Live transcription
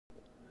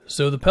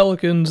So the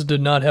Pelicans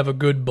did not have a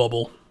good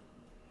bubble.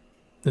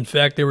 In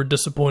fact, they were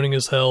disappointing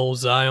as hell.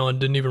 Zion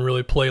didn't even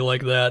really play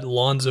like that.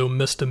 Lonzo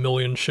missed a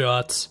million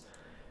shots.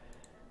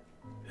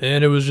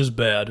 And it was just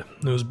bad.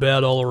 It was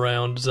bad all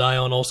around.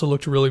 Zion also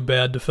looked really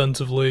bad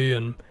defensively,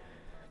 and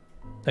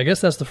I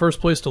guess that's the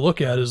first place to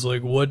look at is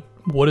like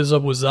what is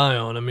up with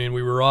Zion? I mean,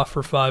 we were off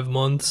for 5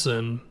 months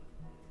and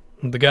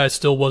the guy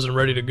still wasn't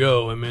ready to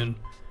go. I mean,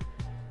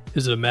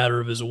 is it a matter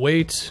of his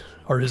weight?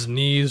 Are his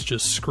knees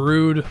just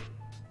screwed?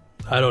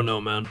 I don't know,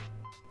 man.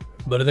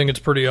 But I think it's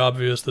pretty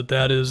obvious that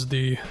that is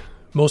the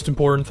most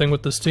important thing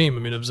with this team. I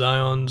mean, if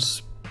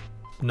Zion's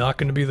not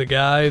going to be the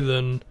guy,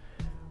 then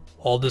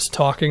all this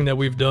talking that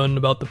we've done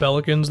about the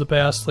Pelicans the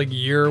past like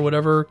year or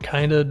whatever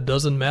kind of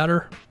doesn't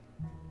matter.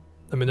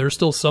 I mean, there's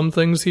still some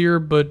things here,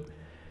 but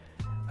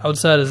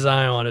outside of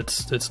Zion,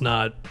 it's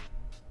not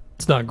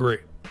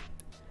great.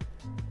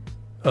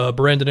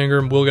 Brandon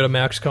Ingram will get a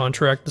max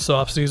contract this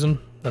offseason.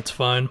 That's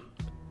fine.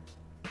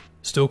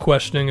 Still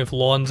questioning if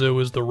Lonzo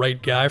is the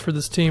right guy for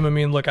this team. I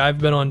mean, look, I've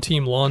been on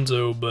Team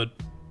Lonzo, but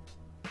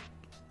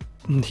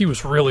he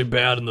was really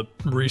bad in the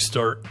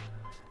restart.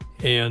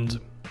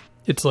 And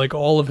it's like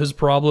all of his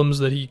problems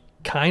that he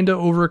kind of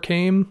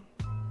overcame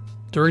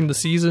during the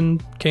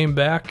season came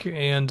back,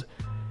 and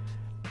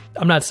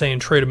I'm not saying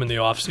trade him in the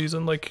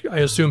offseason. Like, I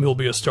assume he'll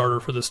be a starter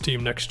for this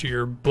team next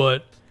year,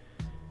 but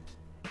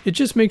it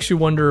just makes you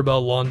wonder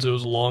about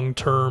Lonzo's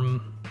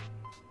long-term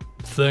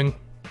thing.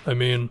 I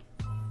mean,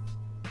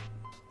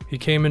 he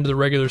came into the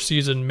regular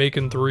season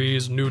making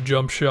threes, new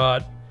jump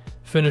shot,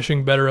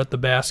 finishing better at the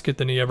basket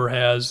than he ever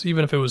has,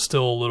 even if it was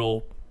still a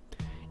little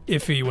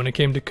iffy when it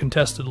came to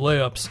contested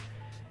layups.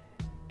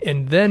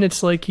 And then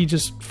it's like he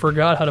just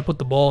forgot how to put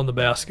the ball in the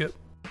basket.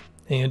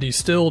 And he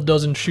still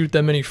doesn't shoot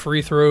that many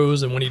free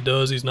throws, and when he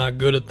does, he's not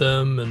good at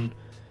them, and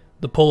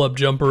the pull-up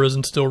jumper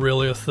isn't still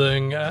really a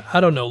thing. I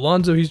don't know.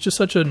 Lonzo, he's just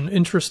such an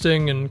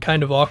interesting and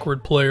kind of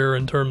awkward player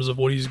in terms of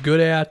what he's good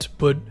at,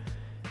 but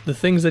the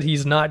things that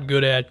he's not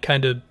good at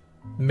kind of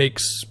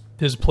makes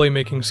his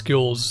playmaking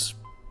skills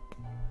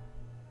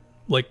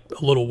like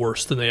a little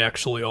worse than they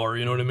actually are,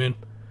 you know what I mean?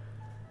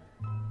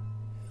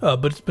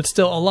 But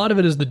still, a lot of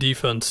it is the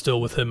defense still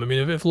with him. I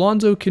mean, if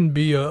Lonzo can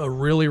be a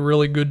really,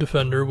 really good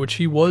defender, which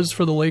he was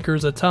for the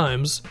Lakers at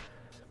times,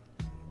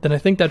 then I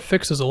think that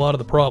fixes a lot of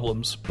the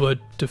problems. But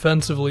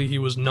defensively, he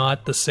was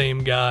not the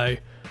same guy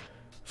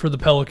for the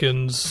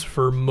Pelicans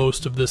for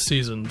most of this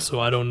season,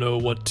 so I don't know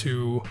what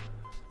to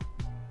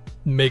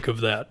make of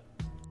that.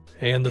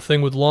 And the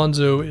thing with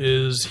Lonzo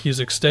is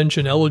he's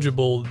extension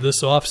eligible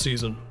this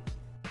offseason.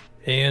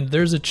 And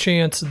there's a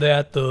chance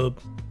that the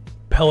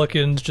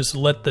Pelicans just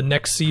let the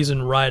next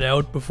season ride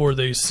out before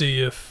they see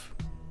if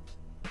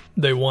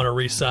they want to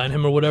re-sign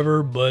him or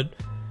whatever, but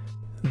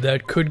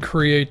that could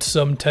create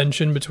some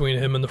tension between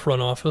him and the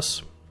front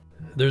office.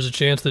 There's a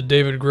chance that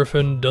David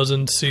Griffin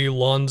doesn't see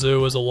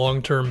Lonzo as a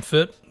long-term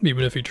fit,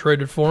 even if he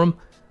traded for him.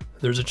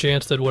 There's a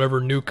chance that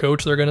whatever new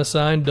coach they're going to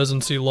sign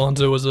doesn't see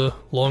Lonzo as a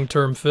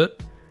long-term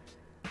fit.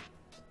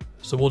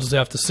 So we'll just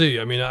have to see.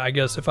 I mean, I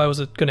guess if I was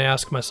going to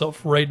ask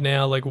myself right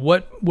now, like,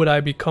 what would I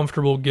be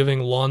comfortable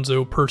giving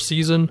Lonzo per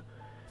season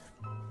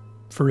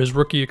for his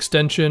rookie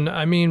extension?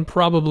 I mean,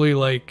 probably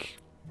like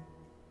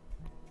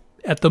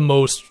at the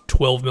most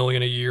 $12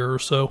 million a year or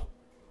so.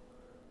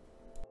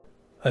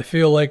 I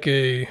feel like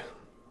a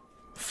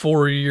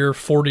 4-year,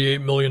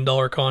 $48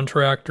 million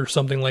contract or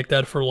something like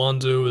that for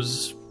Lonzo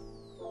is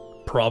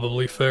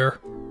probably fair.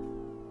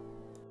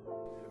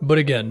 But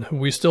again,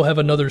 we still have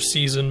another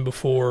season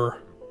before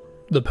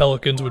the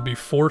Pelicans would be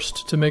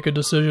forced to make a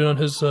decision on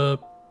his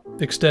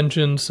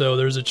extension, so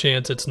there's a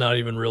chance it's not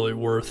even really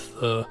worth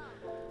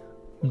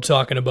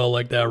talking about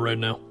like that right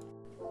now.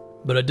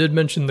 But I did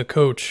mention the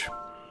coach,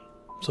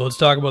 so let's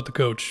talk about the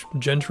coach.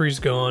 Gentry's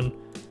gone.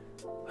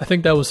 I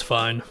think that was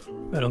fine.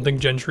 I don't think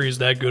Gentry is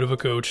that good of a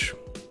coach,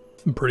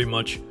 pretty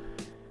much.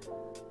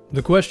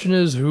 The question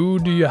is, who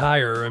do you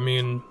hire? I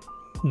mean,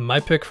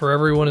 my pick for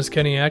everyone is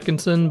Kenny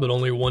Atkinson, but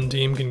only one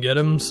team can get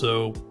him,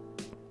 so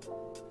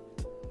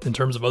in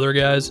terms of other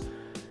guys,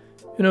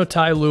 you know,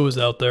 Ty Lue is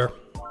out there.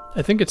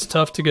 I think it's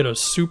tough to get a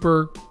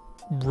super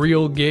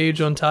real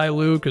gauge on Ty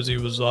Lue because he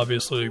was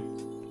obviously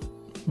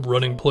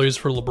running plays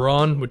for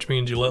LeBron, which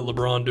means you let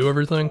LeBron do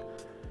everything.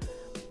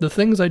 The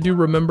things I do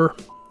remember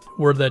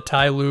were that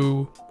Ty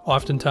Lue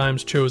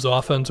oftentimes chose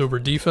offense over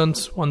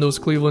defense on those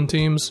Cleveland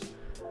teams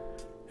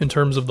in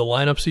terms of the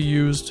lineups he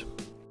used.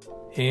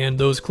 And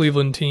those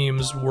Cleveland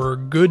teams were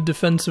good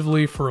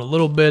defensively for a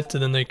little bit,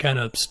 and then they kind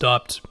of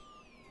stopped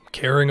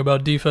caring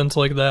about defense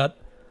like that.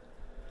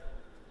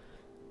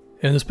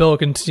 And this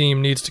Pelicans team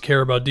needs to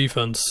care about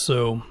defense,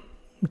 so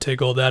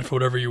take all that for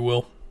whatever you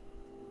will.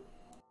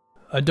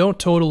 I don't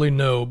totally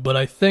know, but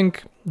I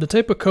think the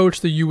type of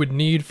coach that you would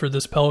need for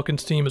this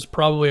Pelicans team is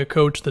probably a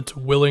coach that's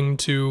willing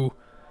to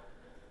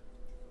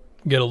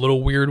get a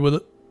little weird with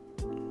it.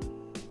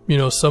 You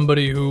know,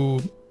 somebody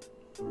who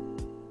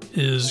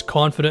is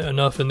confident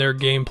enough in their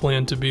game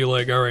plan to be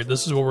like, all right,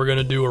 this is what we're going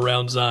to do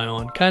around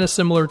Zion. Kind of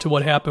similar to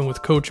what happened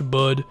with Coach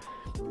Bud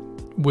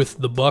with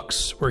the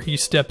Bucks, where he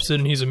steps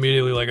in and he's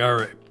immediately like, all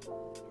right,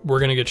 we're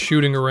going to get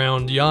shooting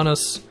around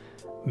Giannis,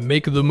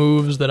 make the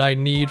moves that I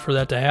need for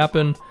that to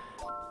happen.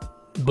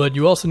 But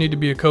you also need to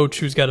be a coach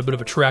who's got a bit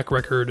of a track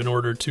record in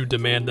order to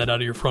demand that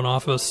out of your front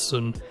office.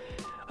 And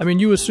I mean,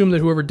 you assume that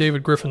whoever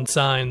David Griffin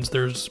signs,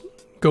 there's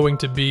going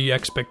to be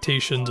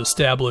expectations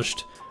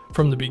established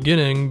from the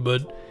beginning,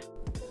 but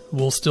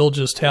we'll still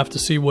just have to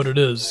see what it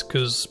is,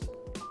 because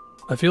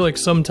I feel like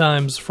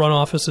sometimes front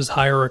offices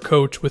hire a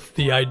coach with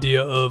the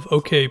idea of,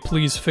 okay,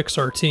 please fix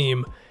our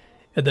team,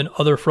 and then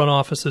other front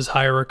offices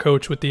hire a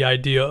coach with the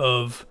idea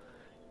of,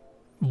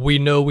 we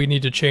know we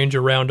need to change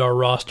around our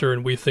roster,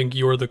 and we think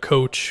you're the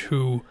coach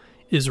who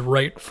is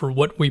right for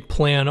what we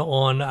plan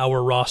on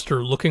our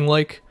roster looking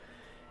like,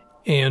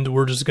 and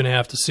we're just going to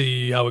have to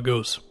see how it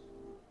goes.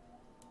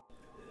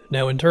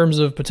 Now, in terms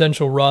of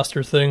potential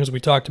roster things, we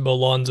talked about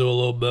Lonzo a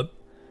little bit.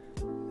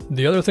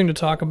 The other thing to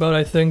talk about,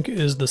 I think,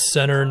 is the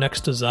center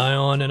next to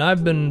Zion, and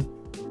I've been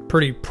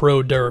pretty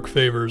pro Derek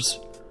Favors,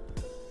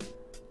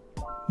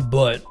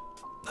 but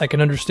I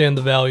can understand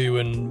the value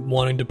in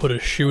wanting to put a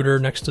shooter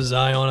next to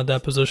Zion at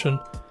that position.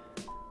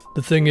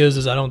 The thing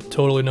is I don't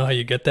totally know how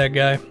you get that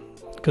guy,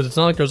 because it's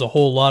not like there's a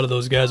whole lot of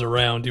those guys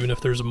around, even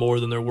if there's more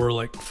than there were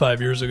like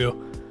 5 years ago.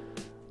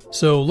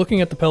 So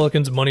looking at the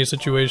Pelicans' money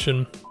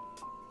situation,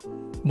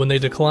 when they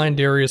decline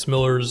Darius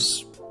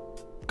Miller's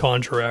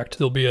contract,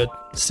 there'll be a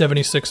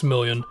 $76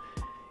 million.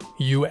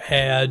 You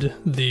add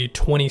the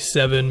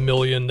 $27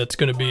 million that's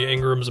going to be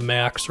Ingram's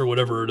max or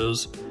whatever it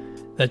is.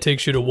 That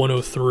takes you to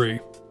 $103.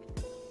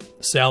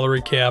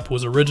 Salary cap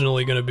was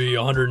originally going to be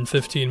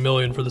 $115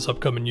 million for this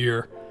upcoming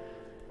year,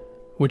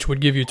 which would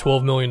give you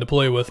 $12 million to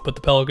play with, but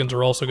the Pelicans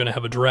are also going to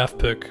have a draft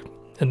pick,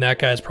 and that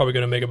guy's probably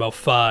going to make about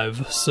 $5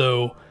 million.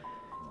 So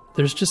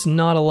there's just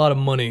not a lot of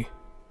money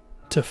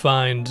to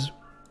find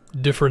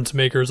difference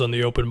makers on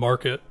the open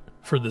market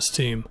for this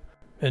team.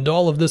 And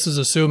all of this is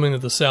assuming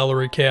that the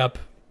salary cap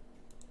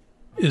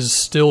is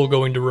still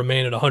going to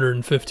remain at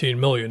 $115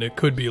 million. It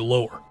could be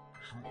lower.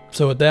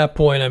 So at that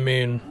point, I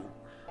mean,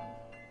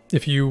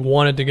 if you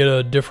wanted to get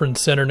a different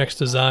center next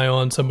to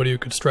Zion, somebody who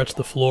could stretch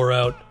the floor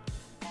out,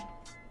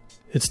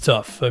 it's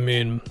tough. I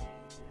mean,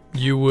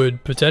 you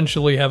would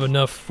potentially have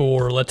enough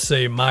for, let's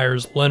say,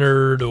 Myers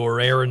Leonard or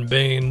Aaron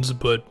Baines,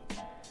 but,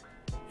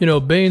 you know,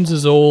 Baines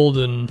is old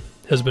and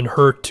has been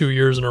hurt 2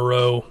 years in a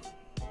row.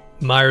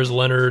 Myers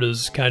Leonard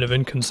is kind of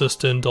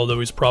inconsistent, although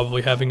he's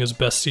probably having his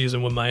best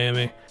season with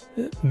Miami.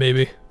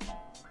 Maybe.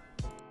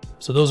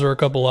 So those are a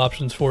couple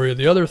options for you.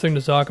 The other thing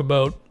to talk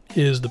about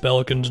is the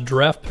Pelicans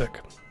draft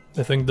pick.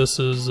 I think this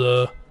is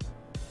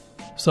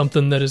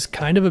something that is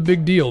kind of a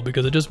big deal,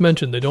 because I just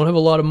mentioned they don't have a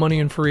lot of money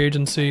in free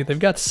agency. They've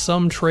got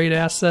some trade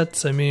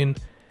assets. I mean,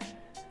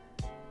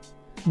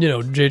 you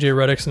know, JJ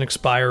Redick's an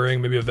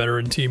expiring. Maybe a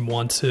veteran team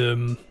wants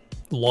him.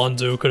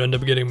 Lonzo could end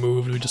up getting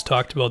moved. We just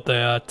talked about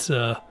that.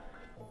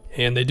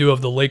 And they do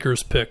have the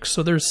Lakers pick.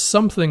 So there's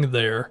something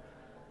there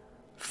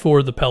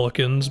for the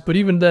Pelicans. But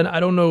even then, I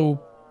don't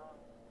know,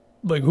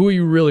 like, who are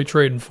you really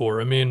trading for?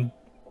 I mean,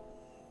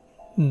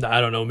 I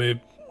don't know.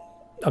 Maybe,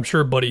 I'm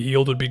sure Buddy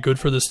Hield would be good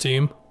for this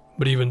team.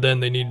 But even then,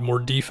 they need more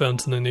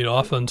defense than they need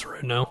offense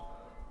right now.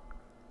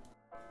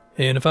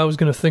 And if I was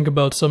going to think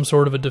about some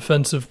sort of a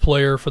defensive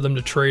player for them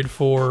to trade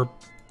for,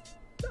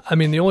 I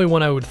mean, the only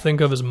one I would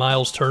think of is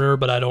Miles Turner,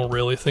 but I don't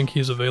really think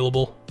he's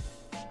available.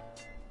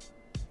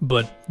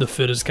 But the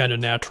fit is kind of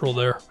natural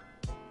there.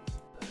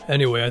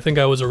 Anyway, I think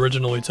I was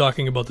originally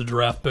talking about the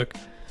draft pick.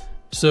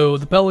 So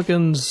the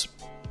Pelicans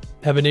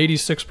have an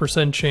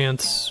 86%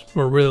 chance,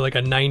 or really like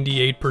a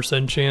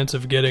 98% chance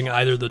of getting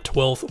either the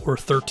 12th or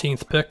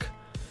 13th pick.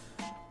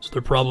 So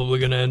they're probably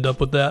going to end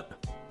up with that.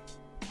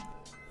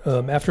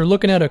 After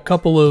looking at a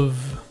couple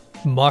of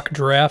mock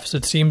drafts,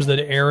 it seems that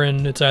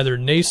Aaron, it's either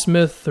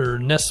Naismith or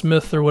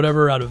Nesmith or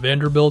whatever out of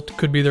Vanderbilt,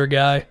 could be their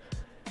guy.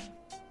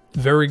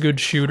 Very good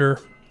shooter,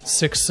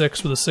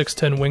 6'6" with a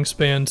 6'10"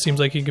 wingspan. Seems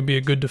like he can be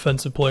a good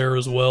defensive player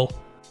as well.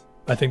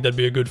 I think that'd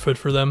be a good fit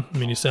for them. I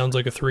mean, he sounds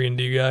like a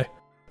 3-and-D guy.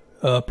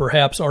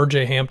 Perhaps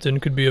RJ Hampton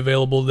could be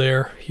available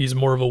there. He's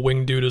more of a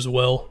wing dude as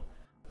well.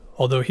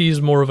 Although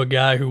he's more of a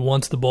guy who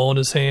wants the ball in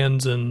his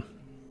hands, and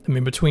I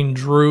mean, between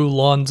Drew,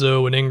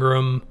 Lonzo, and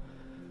Ingram,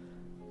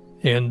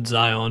 and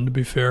Zion, to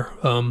be fair,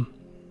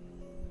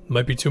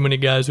 might be too many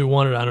guys who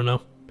want it, I don't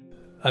know.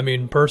 I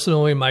mean,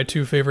 personally, my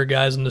two favorite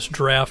guys in this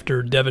draft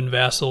are Devin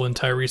Vassell and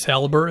Tyrese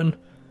Halliburton.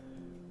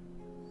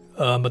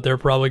 But they're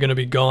probably going to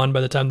be gone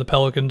by the time the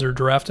Pelicans are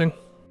drafting.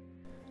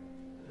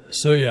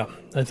 So yeah,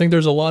 I think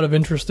there's a lot of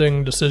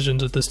interesting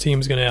decisions that this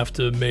team's going to have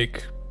to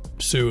make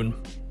soon.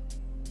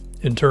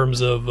 In terms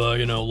of,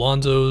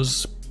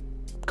 Lonzo's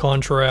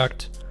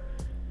contract,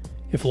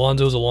 if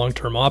Lonzo's a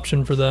long-term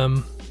option for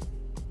them,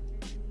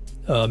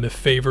 if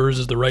Favors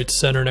is the right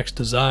center next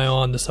to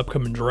Zion this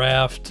upcoming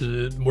draft,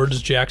 where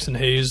does Jackson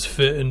Hayes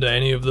fit into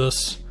any of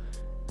this?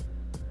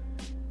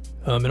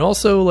 And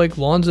also, like,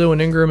 Lonzo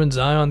and Ingram and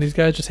Zion, these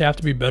guys just have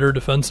to be better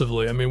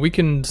defensively. I mean, we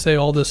can say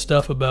all this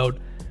stuff about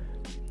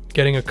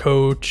getting a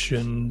coach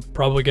and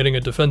probably getting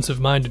a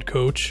defensive-minded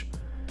coach,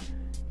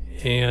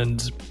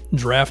 and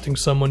drafting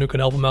someone who can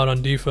help him out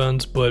on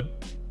defense.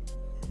 But,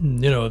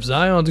 you know, if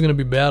Zion's going to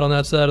be bad on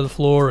that side of the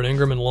floor and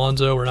Ingram and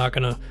Lonzo are not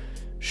going to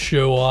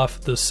show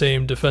off the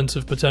same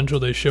defensive potential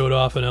they showed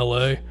off in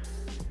LA,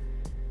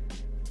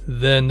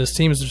 then this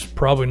team is just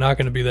probably not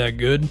going to be that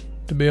good,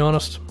 to be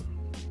honest.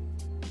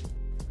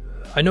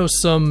 I know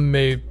some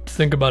may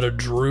think about a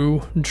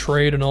Drew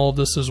trade and all of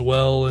this as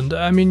well, and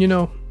I mean, you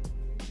know,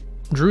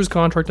 Drew's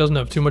contract doesn't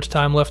have too much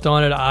time left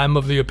on it. I'm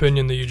of the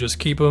opinion that you just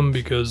keep him,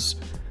 because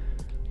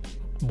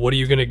what are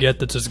you going to get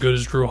that's as good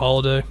as Drew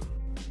Holiday?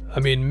 I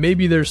mean,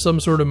 maybe there's some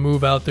sort of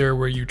move out there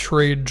where you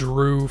trade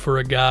Drew for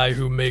a guy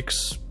who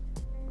makes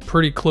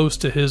pretty close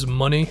to his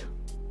money,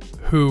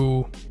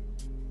 who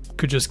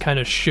could just kind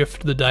of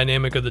shift the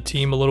dynamic of the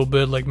team a little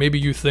bit. Like, maybe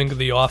you think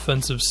the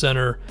offensive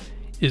center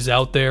is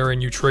out there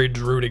and you trade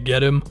Drew to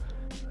get him.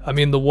 I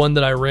mean, the one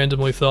that I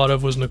randomly thought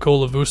of was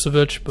Nikola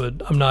Vucevic,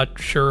 but I'm not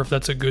sure if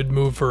that's a good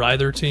move for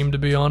either team, to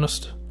be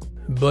honest.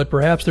 But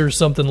perhaps there's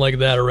something like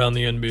that around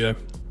the NBA.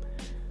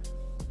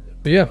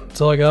 But yeah, that's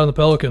all I got on the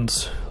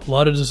Pelicans. A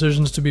lot of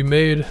decisions to be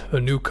made, a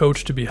new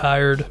coach to be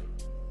hired.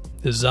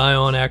 Is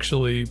Zion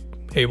actually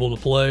able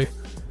to play?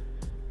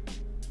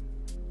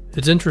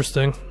 It's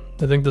interesting.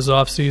 I think this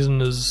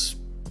offseason is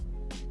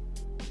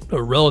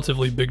a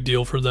relatively big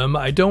deal for them.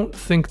 I don't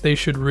think they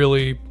should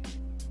really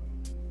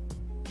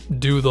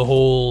do the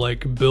whole,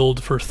 like,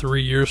 build for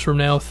 3 years from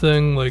now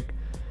thing. Like,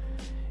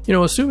 you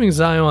know, assuming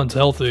Zion's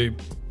healthy,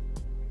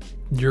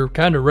 you're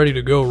kind of ready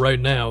to go right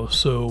now,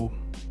 so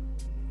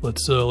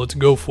let's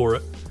go for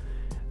it.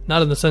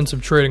 Not in the sense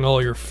of trading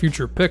all your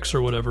future picks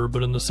or whatever,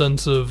 but in the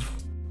sense of,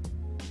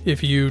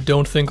 if you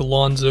don't think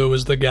Lonzo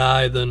is the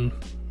guy, then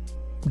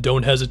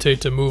don't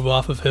hesitate to move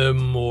off of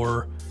him,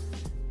 or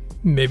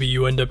maybe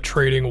you end up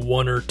trading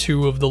 1 or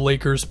 2 of the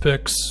Lakers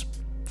picks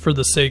for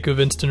the sake of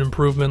instant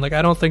improvement. Like,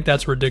 I don't think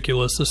that's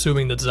ridiculous,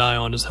 assuming that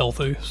Zion is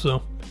healthy,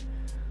 so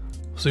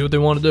we'll see what they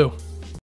want to do.